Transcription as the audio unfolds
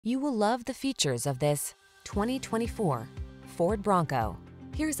You will love the features of this 2024 Ford Bronco.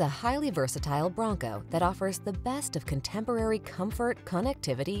 Here's a highly versatile Bronco that offers the best of contemporary comfort,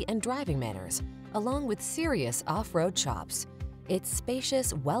 connectivity, and driving manners, along with serious off-road chops. Its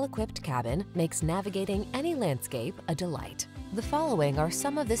spacious, well-equipped cabin makes navigating any landscape a delight. The following are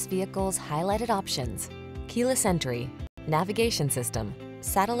some of this vehicle's highlighted options: keyless entry, navigation system,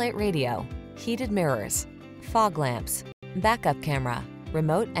 satellite radio, heated mirrors, fog lamps, backup camera,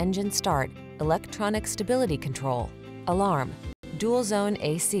 remote engine start, electronic stability control, alarm, dual zone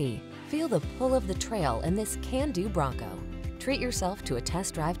AC. Feel the pull of the trail in this can-do Bronco. Treat yourself to a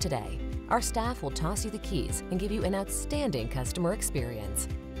test drive today. Our staff will toss you the keys and give you an outstanding customer experience.